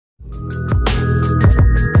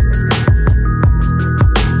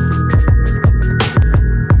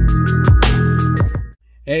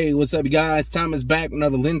What's up, you guys? Tom is back with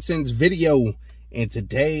another Linson's video, and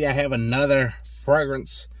today I have another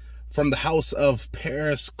fragrance from the house of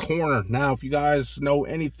Paris Corner. Now, if you guys know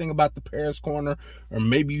anything about the Paris Corner, or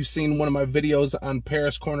maybe you've seen one of my videos on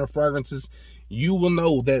Paris Corner fragrances, you will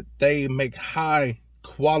know that they make high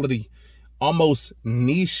quality, almost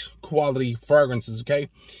niche quality fragrances, okay?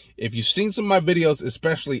 If you've seen some of my videos,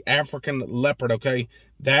 especially African Leopard, okay,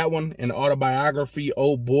 that one and Autobiography,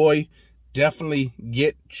 oh boy, definitely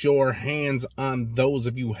get your hands on those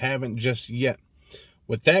if you haven't just yet.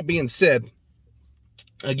 With that being said,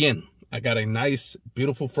 again, I got a nice,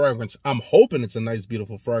 beautiful fragrance. I'm hoping it's a nice,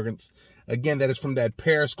 beautiful fragrance. Again, that is from that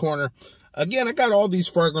Paris Corner. Again, I got all these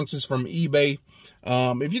fragrances from eBay.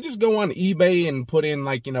 If you just go on eBay and put in,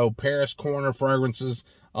 like, you know, Paris Corner fragrances,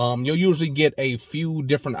 you'll usually get a few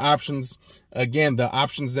different options. Again, the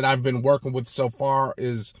options that I've been working with so far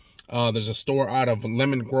is there's a store out of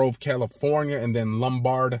Lemon Grove, California, and then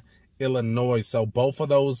Lombard, Illinois. So both of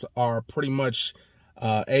those are pretty much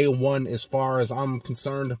A1 as far as I'm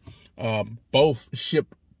concerned. Both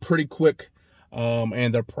ship pretty quick,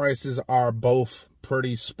 and their prices are both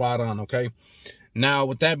pretty spot on, okay? Now,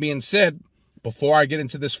 with that being said, before I get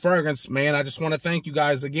into this fragrance, man, I just want to thank you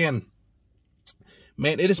guys again.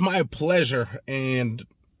 Man, it is my pleasure, and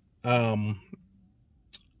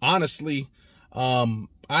honestly,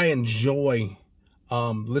 I enjoy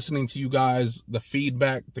listening to you guys, the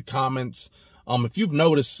feedback, the comments. If you've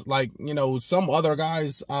noticed, like, you know, some other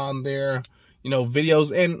guys on their, you know,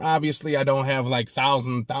 videos, and obviously I don't have like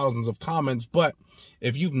thousands of comments, but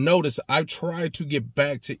if you've noticed, I try to get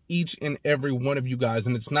back to each and every one of you guys,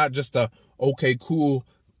 and it's not just a okay, cool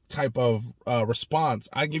type of response.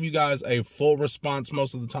 I give you guys a full response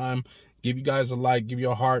most of the time, give you guys a like, give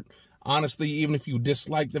you a heart. Honestly, even if you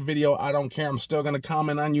dislike the video, I don't care. I'm still going to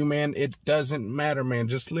comment on you, man. It doesn't matter, man.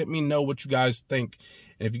 Just let me know what you guys think.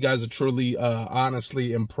 And if you guys are truly,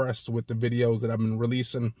 honestly impressed with the videos that I've been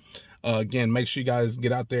releasing, again, make sure you guys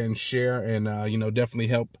get out there and share and, you know, definitely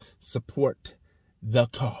help support the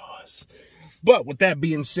cause. But with that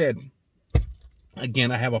being said,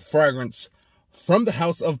 again, I have a fragrance from the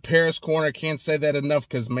house of Paris Corner. Can't say that enough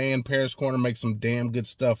because, man, Paris Corner makes some damn good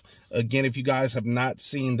stuff. Again, if you guys have not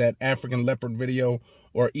seen that African Leopard video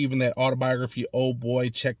or even that Autobiography, oh boy,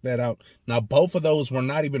 check that out. Now, both of those were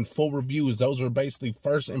not even full reviews. Those were basically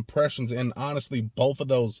first impressions, and honestly, both of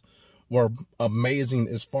those were amazing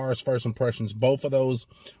as far as first impressions. Both of those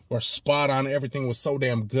were spot on. Everything was so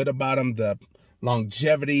damn good about them. The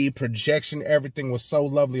longevity, projection, everything was so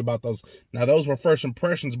lovely about those. Now, those were first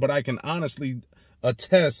impressions, but I can honestly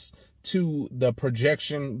attest to the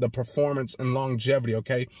projection, the performance, and longevity,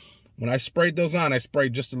 okay? When I sprayed those on, I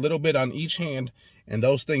sprayed just a little bit on each hand, and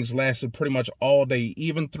those things lasted pretty much all day.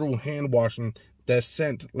 Even through hand washing, that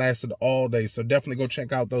scent lasted all day. So definitely go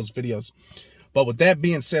check out those videos. But with that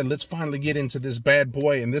being said, let's finally get into this bad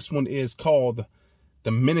boy, and this one is called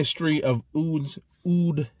The Ministry of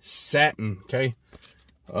Oud Satin, okay?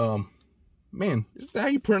 Man, is that how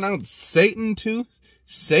you pronounce Satan too?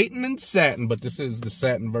 Satan and Satin, but this is the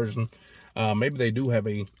Satin version. Maybe they do have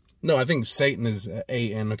a, no, I think Satan is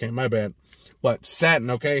A-N, okay, my bad. But Satin,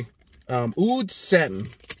 okay? Oud Satin,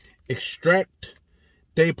 Extract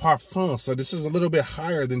de Parfum. So this is a little bit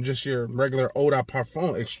higher than just your regular Eau de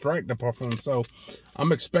Parfum, Extract de Parfum. So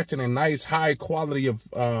I'm expecting a nice high quality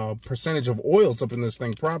of percentage of oils up in this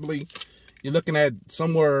thing. Probably you're looking at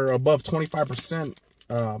somewhere above 25%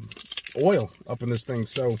 oil up in this thing.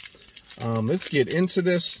 So let's get into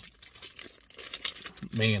this.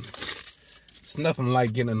 Man, it's nothing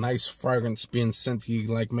like getting a nice fragrance being sent to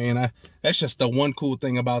you. Like, man, that's just the one cool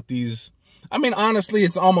thing about these. I mean, honestly,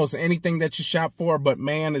 it's almost anything that you shop for, but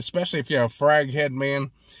man, especially if you're a frag head, man,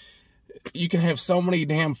 you can have so many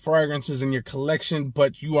damn fragrances in your collection,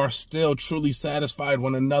 but you are still truly satisfied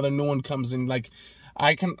when another new one comes in. Like,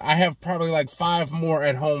 I have probably like 5 more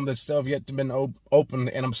at home that still have yet to been opened,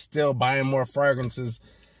 and I'm still buying more fragrances.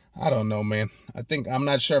 I don't know, man. I'm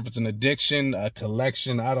not sure if it's an addiction, a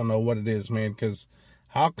collection. I don't know what it is, man, because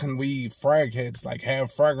how can we frag heads like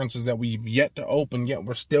have fragrances that we've yet to open, yet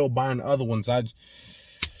we're still buying other ones? I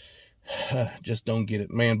just don't get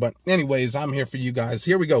it, man. But anyways, I'm here for you guys.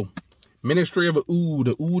 Here we go. Ministry of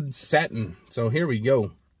Oud Satin. So here we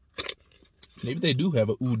go. Maybe they do have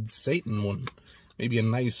a Oud Satin one. Maybe a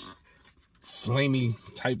nice flamey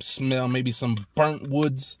type smell. Maybe some burnt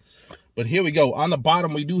woods. But here we go. On the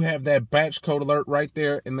bottom, we do have that batch code alert right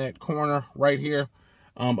there in that corner right here.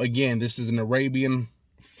 Again, this is an Arabian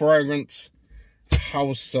fragrance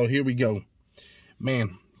house. So here we go.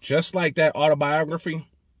 Man, just like that Autobiography,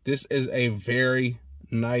 this is a very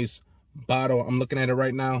nice bottle. I'm looking at it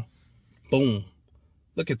right now. Boom.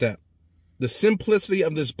 Look at that. The simplicity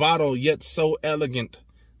of this bottle, yet so elegant.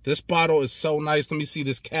 This bottle is so nice. Let me see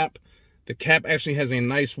this cap. The cap actually has a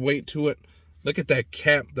nice weight to it. Look at that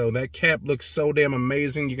cap, though. That cap looks so damn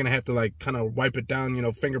amazing. You're going to have to, like, kind of wipe it down, you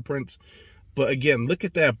know, fingerprints. But, again, look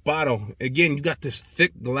at that bottle. Again, you got this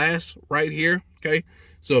thick glass right here, okay?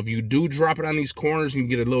 So if you do drop it on these corners, you can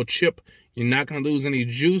get a little chip. You're not going to lose any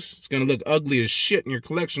juice. It's going to look ugly as shit in your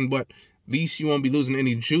collection, but at least you won't be losing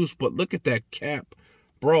any juice. But look at that cap.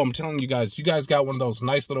 Bro, I'm telling you guys got one of those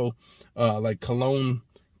nice little, like, cologne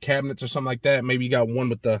cabinets or something like that. Maybe you got one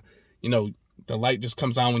with the, you know, the light just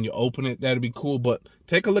comes on when you open it. That'd be cool. But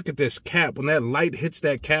take a look at this cap. When that light hits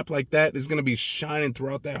that cap like that, it's going to be shining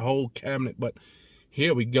throughout that whole cabinet. But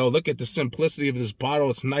here we go. Look at the simplicity of this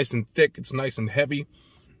bottle. It's nice and thick. It's nice and heavy.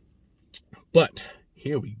 But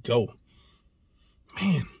here we go.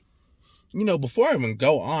 Man, you know, before I even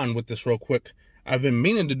go on with this real quick, I've been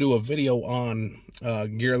meaning to do a video on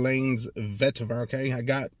Guerlain's Vetiver, okay? I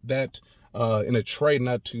got that in a trade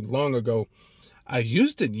not too long ago. I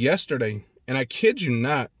used it yesterday, and I kid you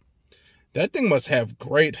not, that thing must have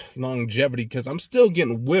great longevity because I'm still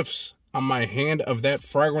getting whiffs on my hand of that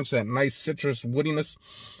fragrance, that nice citrus woodiness.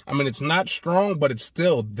 I mean, it's not strong, but it's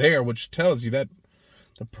still there, which tells you that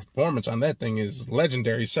the performance on that thing is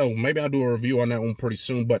legendary. So maybe I'll do a review on that one pretty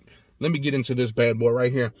soon, but let me get into this bad boy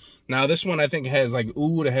right here. Now, this one I think has like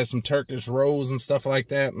oud. It has some Turkish rose and stuff like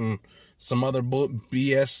that and some other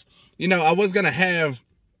BS. You know, I was going to have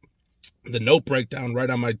the note breakdown right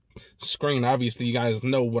on my screen. Obviously, you guys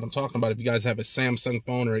know what I'm talking about. If you guys have a Samsung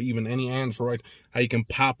phone or even any Android, how you can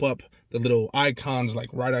pop up the little icons like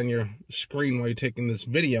right on your screen while you're taking this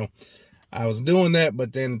video. I was doing that,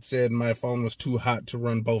 but then it said my phone was too hot to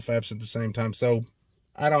run both apps at the same time. So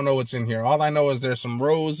I don't know what's in here. All I know is there's some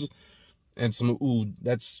rose and some oud.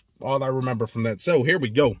 That's all I remember from that. So here we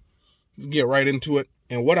go. Let's get right into it.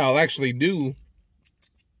 And what I'll actually do,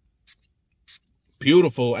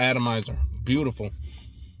 beautiful atomizer, beautiful.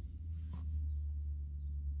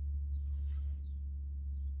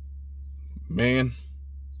 Man,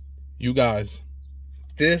 you guys,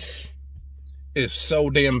 this is so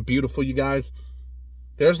damn beautiful, you guys.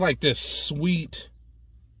 There's like this sweet,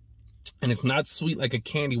 and it's not sweet like a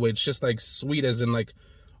candy way. It's just like sweet as in like,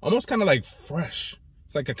 almost kind of like fresh.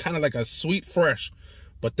 It's like a kind of like a sweet fresh.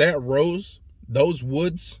 But that rose, those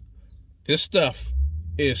woods, this stuff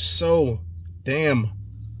is so damn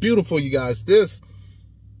beautiful, you guys. This,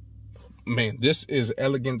 man, this is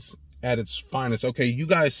elegance at its finest. Okay, you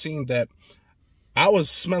guys seen that. I was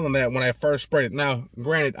smelling that when I first sprayed it. Now,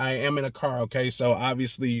 granted, I am in a car, okay? So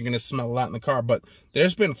obviously you're going to smell a lot in the car. But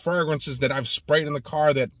there's been fragrances that I've sprayed in the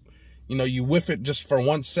car that, you know, you whiff it just for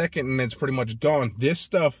 1 second and it's pretty much gone. This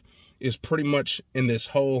stuff is pretty much in this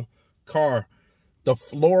whole car. The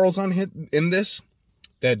florals on hit in this,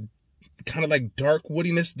 that kind of like dark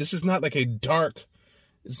woodiness. This is not like a dark,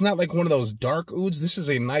 it's not like one of those dark ouds. This is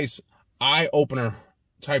a nice eye-opener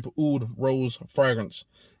type oud rose fragrance.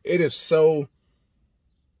 It is so,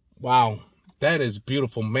 wow, that is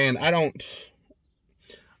beautiful, man.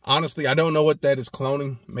 Honestly, I don't know what that is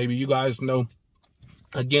cloning. Maybe you guys know.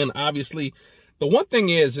 Again, obviously, the one thing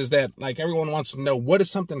is that, like, everyone wants to know, what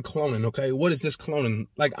is something cloning, okay? What is this cloning?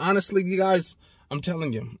 Like, honestly, you guys, I'm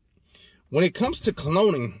telling you, when it comes to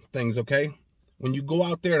cloning things, okay, when you go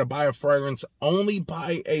out there to buy a fragrance, only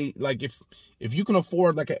buy a, like, if you can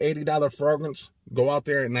afford, like, an $80 fragrance, go out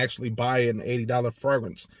there and actually buy an $80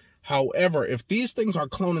 fragrance. However, if these things are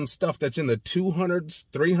cloning stuff that's in the 200s,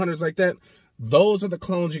 300s like that, those are the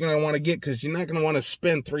clones you're going to want to get because you're not going to want to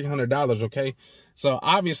spend $300, okay? So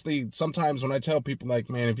obviously, sometimes when I tell people,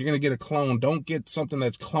 like, man, if you're going to get a clone, don't get something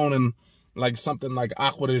that's cloning like something like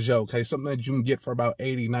Aqua de Jo, okay? Something that you can get for about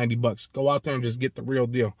 80, 90 bucks. Go out there and just get the real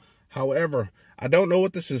deal. However, I don't know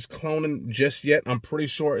what this is cloning just yet. I'm pretty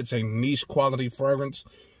sure it's a niche quality fragrance.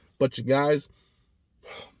 But you guys,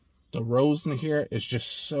 the rose in here is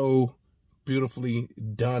just so beautifully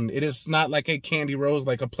done. It is not like a candy rose,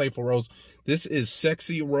 like a playful rose. This is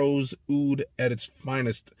sexy rose oud at its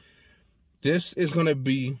finest. This is going to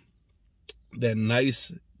be that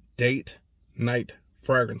nice date night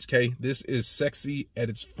fragrance, okay? This is sexy at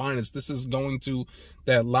its finest. This is going to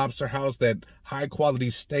that lobster house, that high quality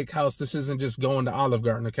steakhouse. This isn't just going to Olive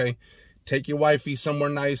Garden, okay? Take your wifey somewhere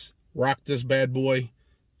nice, rock this bad boy.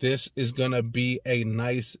 This is going to be a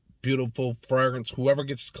nice, beautiful fragrance. Whoever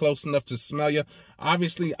gets close enough to smell you,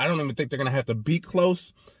 obviously, I don't even think they're going to have to be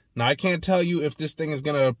close. Now, I can't tell you if this thing is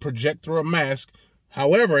going to project through a mask.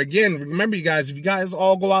 However, again, remember, you guys, if you guys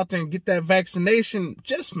all go out there and get that vaccination,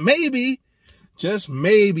 just maybe,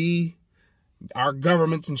 our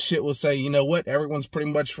governments and shit will say, you know what, everyone's pretty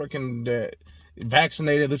much freaking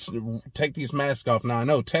vaccinated. Let's take these masks off. Now, I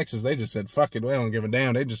know Texas, they just said, fuck it. We don't give a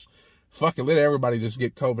damn. They just, fuck it, let everybody just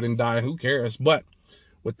get COVID and die. Who cares? But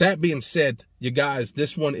with that being said, you guys,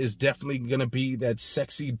 this one is definitely going to be that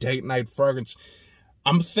sexy date night fragrance.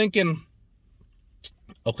 I'm thinking,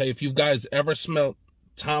 okay, if you guys ever smelled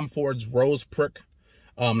Tom Ford's Rose Prick,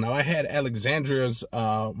 now I had Alexandria's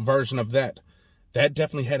version of that. That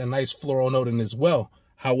definitely had a nice floral note in as well.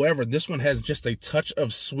 However, this one has just a touch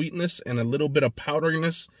of sweetness and a little bit of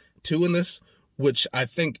powderiness too in this, which I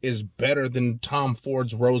think is better than Tom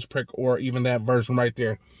Ford's Rose Prick or even that version right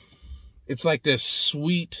there. It's like this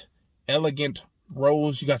sweet, elegant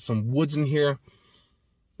rose. You got some woods in here.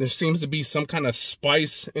 There seems to be some kind of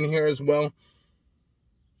spice in here as well.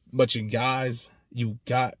 But you guys, you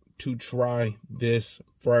got to try this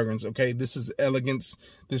fragrance, okay? This is elegance.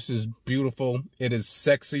 This is beautiful. It is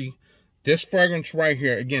sexy. This fragrance right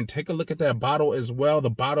here, again, take a look at that bottle as well.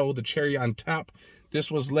 The bottle, the cherry on top.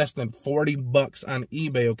 This was less than 40 bucks on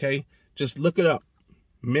eBay, okay? Just look it up.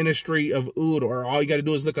 Ministry of Oud, or all you got to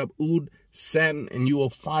do is look up Oud Satin and you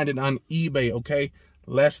will find it on eBay, okay?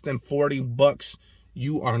 Less than 40 bucks.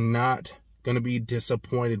 You are not going to be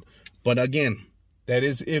disappointed. But again, that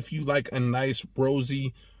is if you like a nice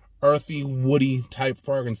rosy, earthy, woody type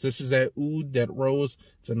fragrance. This is that oud, that rose.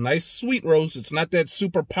 It's a nice sweet rose. It's not that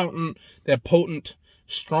super potent,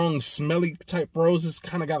 strong, smelly type rose. It's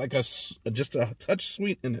kind of got like just a touch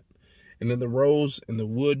sweet in it. And then the rose and the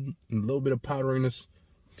wood and a little bit of powderiness.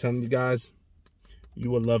 I'm telling you guys, you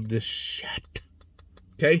will love this shit.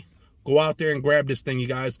 Okay? Go out there and grab this thing, you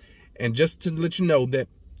guys. And just to let you know that,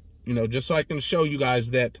 you know, just so I can show you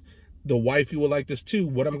guys that the wifey will like this too,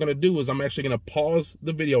 what I'm going to do is I'm actually going to pause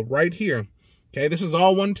the video right here. Okay, this is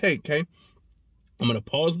all one take, okay? I'm going to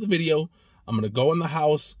pause the video. I'm going to go in the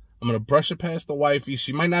house. I'm going to brush it past the wifey.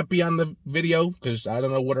 She might not be on the video because I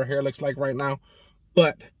don't know what her hair looks like right now.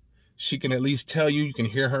 But she can at least tell you. You can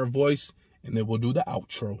hear her voice. And then we'll do the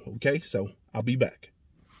outro, okay? So I'll be back.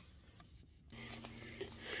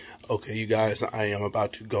 Okay, you guys, I am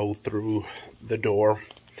about to go through the door.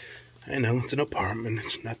 I know it's an apartment.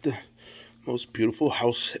 It's not the most beautiful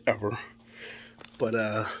house ever. But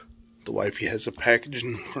the wifey has a package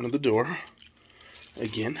in front of the door.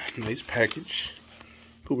 Again, nice package.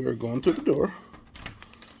 But we are going through the door.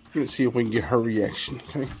 We're going to see if we can get her reaction,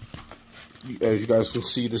 okay? As you guys can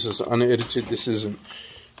see, this is unedited. This isn't...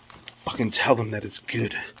 Fucking tell them that it's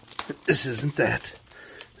good. This isn't that.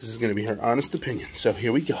 This is going to be her honest opinion. So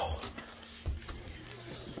here we go.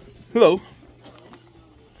 Hello.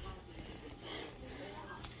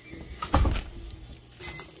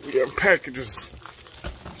 We got packages.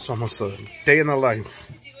 It's almost a day in the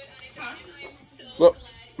life. Well,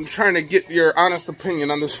 I'm trying to get your honest opinion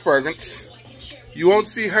on this fragrance. You won't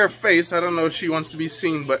see her face. I don't know if she wants to be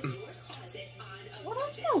seen, but... Well,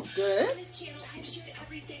 that smells good. That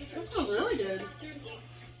smells really good.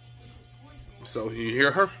 So, you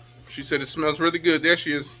hear her? She said it smells really good. There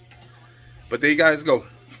she is. But there you guys go.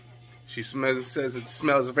 She says it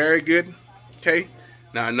smells very good. Okay?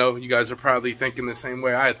 Now, I know you guys are probably thinking the same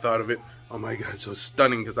way I thought of it. Oh my God, it's so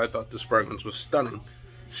stunning, because I thought this fragrance was stunning.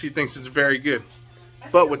 She thinks it's very good.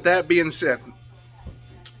 But with that being said,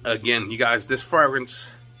 again, you guys, this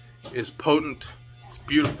fragrance is potent. It's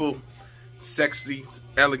beautiful. It's sexy. It's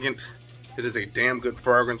elegant. It is a damn good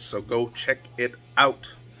fragrance, so go check it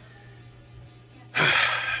out.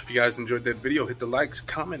 If you guys enjoyed that video, hit the likes,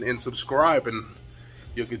 comment, and subscribe, and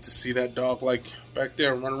you'll get to see that dog like back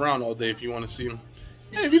there and run around all day if you want to see him.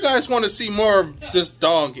 Hey, if you guys want to see more of this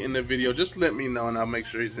dog in the video, just let me know and I'll make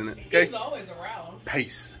sure he's in it. Okay? He's always around.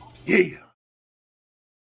 Peace. Yeah.